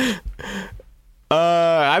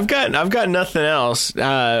 I've got nothing else.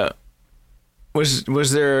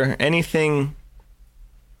 Was there anything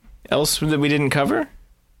else that we didn't cover?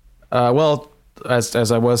 Well, as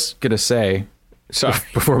I was gonna say,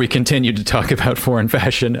 before we continue to talk about foreign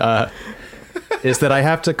fashion, is that I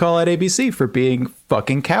have to call out ABC for being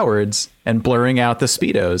fucking cowards and blurring out the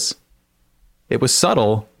Speedos. It was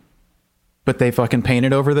subtle, but they fucking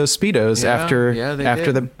painted over those Speedos after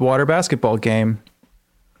the water basketball game.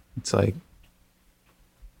 It's like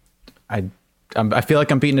I feel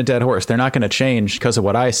like I'm beating a dead horse. They're not going to change because of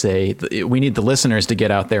what I say. We need the listeners to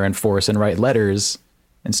get out there and force and write letters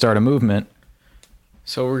and start a movement.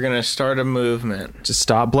 So we're going to start a movement. Just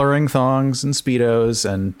stop blurring thongs and Speedos,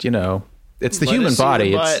 and it's the human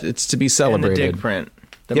body. It's to be celebrated. And the dick print,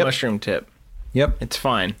 the mushroom tip. Yep, it's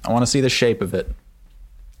fine. I want to see the shape of it.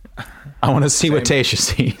 I want to see what Tasha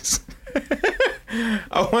sees.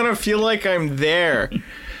 I want to feel like I'm there.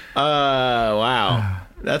 Wow.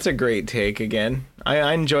 That's a great take again.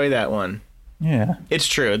 I enjoy that one. Yeah. It's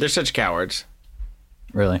true. They're such cowards.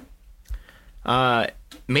 Really?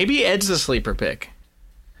 Maybe Ed's the sleeper pick.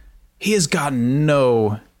 He has gotten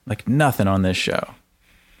nothing on this show.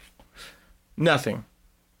 Nothing.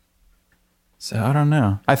 So I don't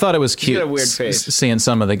know. I thought it was cute. He's got a weird face. Seeing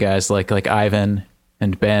some of the guys like Ivan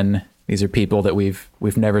and Ben. These are people that we've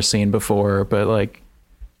never seen before, but like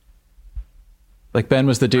Ben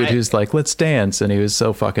was the dude who's like, let's dance. And he was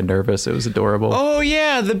so fucking nervous. It was adorable. Oh,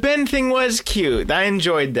 yeah. The Ben thing was cute. I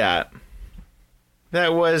enjoyed that.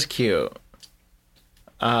 That was cute.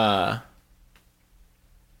 Wow,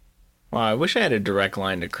 I wish I had a direct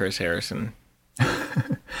line to Chris Harrison. You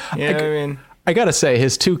know what I mean? I got to say,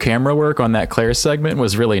 his 2 camera work on that Claire segment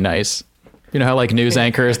was really nice. You know how like news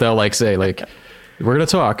anchors, they'll like say like, we're going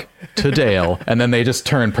to talk to Dale. And then they just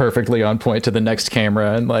turn perfectly on point to the next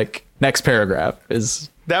camera and like, next paragraph is...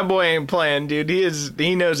 That boy ain't playing, dude.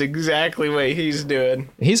 He knows exactly what he's doing.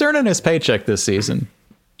 He's earning his paycheck this season.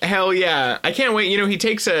 Hell yeah. I can't wait. He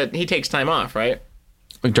takes time off, right?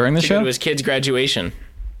 During the show? It was kid's graduation.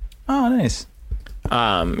 Oh, nice.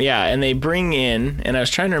 Yeah, and they bring in, and I was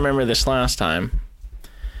trying to remember this last time,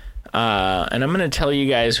 and I'm going to tell you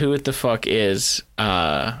guys who it the fuck is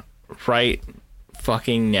right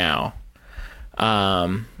fucking now.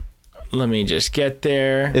 Let me just get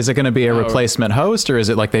there. Is it going to be a replacement host, or is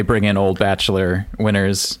it like they bring in old Bachelor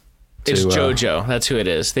winners? It's JoJo. That's who it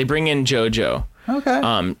is. They bring in JoJo.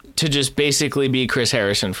 Okay. To just basically be Chris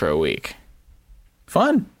Harrison for a week.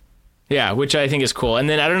 Fun. Yeah, which I think is cool. And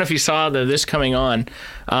then I don't know if you saw this coming on.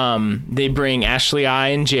 They bring Ashley I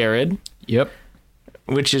and Jared. Yep.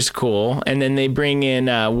 Which is cool. And then they bring in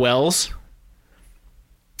Wells.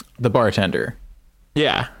 The bartender.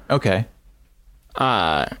 Yeah. Okay.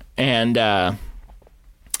 And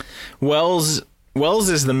Wells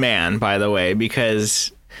is the man, by the way,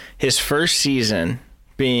 because his first season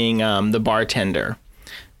being the bartender,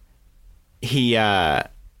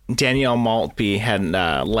 Danielle Maltby had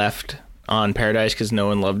left on Paradise because no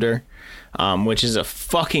one loved her, which is a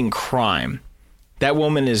fucking crime. That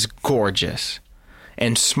woman is gorgeous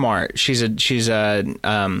and smart. I think she's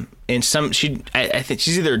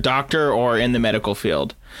either a doctor or in the medical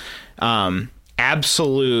field.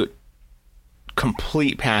 Absolute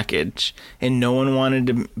complete package, and no one wanted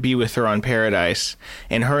to be with her on Paradise,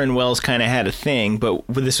 and her and Wells kind of had a thing, but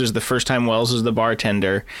this was the first time Wells was the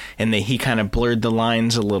bartender, and he kind of blurred the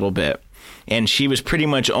lines a little bit, and she was pretty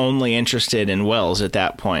much only interested in Wells at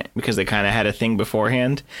that point because they kind of had a thing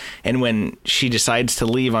beforehand. And when she decides to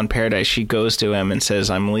leave on Paradise, she goes to him and says,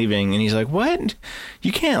 "I'm leaving," and he's like, "What?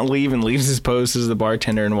 You can't leave," and leaves his post as the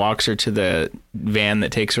bartender and walks her to the van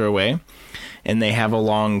that takes her away. And they have a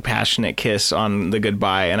long, passionate kiss on the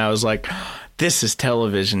goodbye. And I was like, this is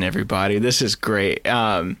television, everybody. This is great.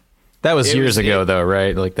 That was years ago, though,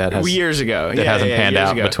 right? Like that has years ago. That hasn't panned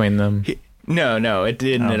out between them. No, it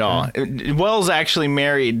didn't at all. Wells actually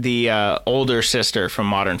married the older sister from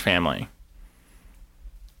Modern Family.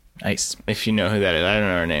 Nice. If you know who that is. I don't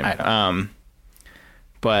know her name. I don't.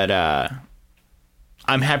 But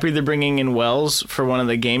I'm happy they're bringing in Wells for one of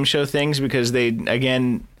the game show things because they,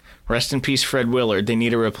 again... Rest in peace, Fred Willard. They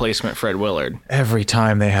need a replacement Fred Willard. Every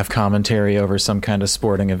time they have commentary over some kind of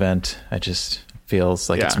sporting event, it just feels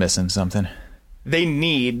like it's missing something. They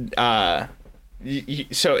need... and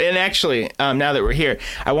actually, now that we're here,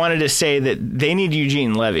 I wanted to say that they need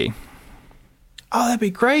Eugene Levy. Oh, that'd be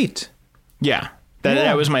great. Yeah,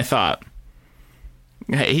 that was my thought.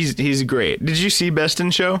 He's great. Did you see Best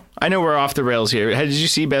in Show? I know we're off the rails here. Did you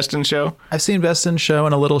see Best in Show? I've seen Best in Show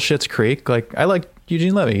and a little Schitt's Creek. I like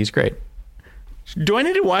Eugene Levy. He's great. Do I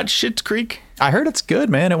need to watch Schitt's Creek? I heard it's good,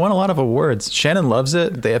 man. It won a lot of awards. Shannon loves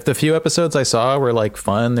it. The few episodes I saw were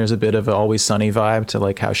fun. There's a bit of an Always Sunny vibe to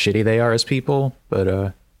how shitty they are as people,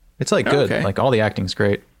 but it's good. Okay. All the acting's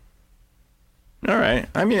great. All right.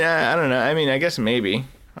 I mean, I don't know. I mean, I guess maybe.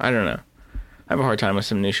 I don't know. I have a hard time with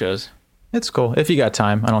some new shows. It's cool. If you got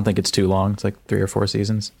time. I don't think it's too long. It's 3 or 4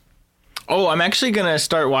 seasons. Oh, I'm actually going to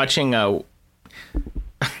start watching...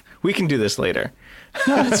 we can do this later.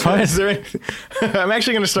 No, that's fine. I'm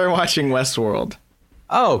actually going to start watching Westworld.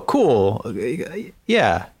 Oh, cool.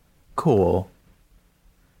 Yeah, cool.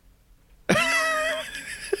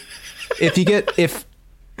 if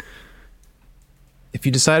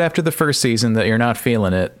you decide after the first season that you're not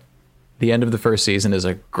feeling it, the end of the first season is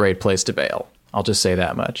a great place to bail. I'll just say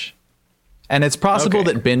that much. And it's possible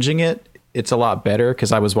that binging it's a lot better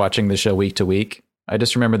because I was watching the show week to week. I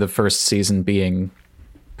just remember the first season being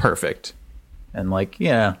perfect and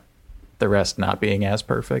the rest not being as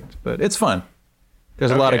perfect, but it's fun.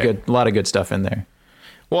 There's a lot of good stuff in there.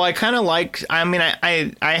 Well, I kind of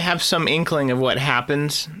I have some inkling of what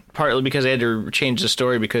happens, partly because I had to change the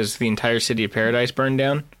story because the entire city of Paradise burned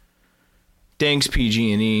down. Thanks,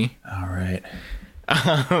 PG&E. All right.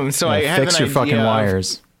 So I have fix your fucking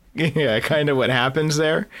wires. Yeah, kind of what happens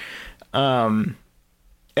there. And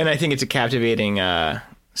I think it's a captivating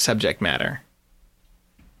subject matter.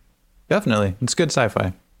 Definitely. It's good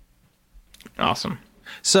sci-fi. Awesome.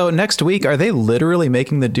 So next week, are they literally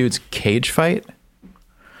making the dudes cage fight?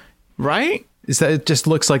 Right? It just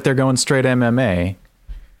looks like they're going straight MMA.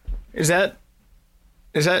 Should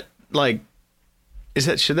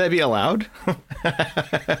that be allowed?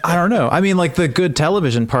 I don't know. I mean, the good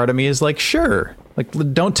television part of me is sure.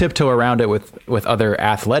 Don't tiptoe around it with other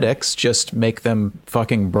athletics. Just make them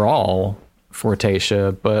fucking brawl for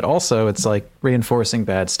Tayshia. But also, it's reinforcing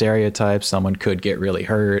bad stereotypes. Someone could get really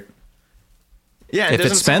hurt. Yeah. If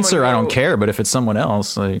it's Spencer, I don't care. But if it's someone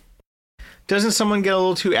else, doesn't someone get a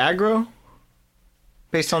little too aggro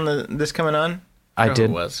based on this coming on? I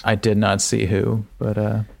did not see who,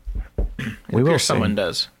 but we will see. Someone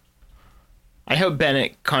does. I hope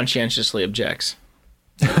Bennett conscientiously objects.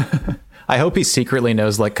 I hope he secretly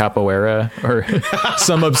knows like capoeira or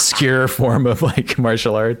some obscure form of like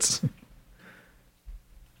martial arts.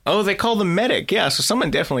 Oh, they call them medic. Yeah, so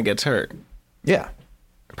someone definitely gets hurt. Yeah.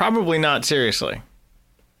 Probably not seriously.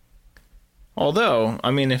 Although,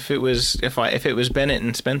 I mean, if it was Bennett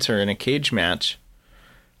and Spencer in a cage match,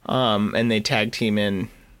 and they tag team in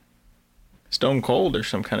Stone Cold or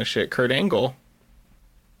some kind of shit, Kurt Angle,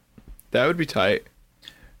 that would be tight.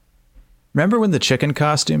 Remember when the chicken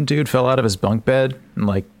costume dude fell out of his bunk bed and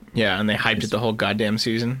like... Yeah, and they hyped it the whole goddamn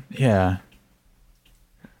season. Yeah.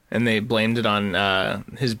 And they blamed it on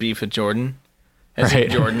his beef with Jordan. As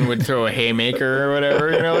if Jordan would throw a haymaker or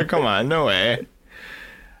whatever. You know, like, come on, no way.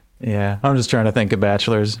 Yeah, I'm just trying to think of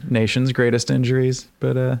Bachelor's Nation's greatest injuries,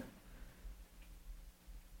 but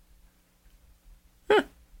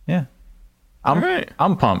yeah.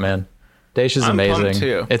 I'm pumped, man. Daesh is amazing. Pumped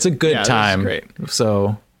too. It's a good time. Great.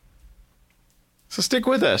 So stick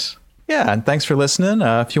with us. Yeah, and thanks for listening.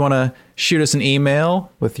 If you want to shoot us an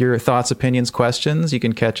email with your thoughts, opinions, questions, you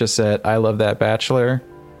can catch us at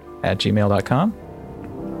ilovethatbachelor@gmail.com.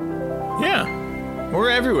 Yeah,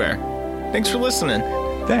 we're everywhere. Thanks for listening.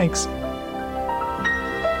 Thanks.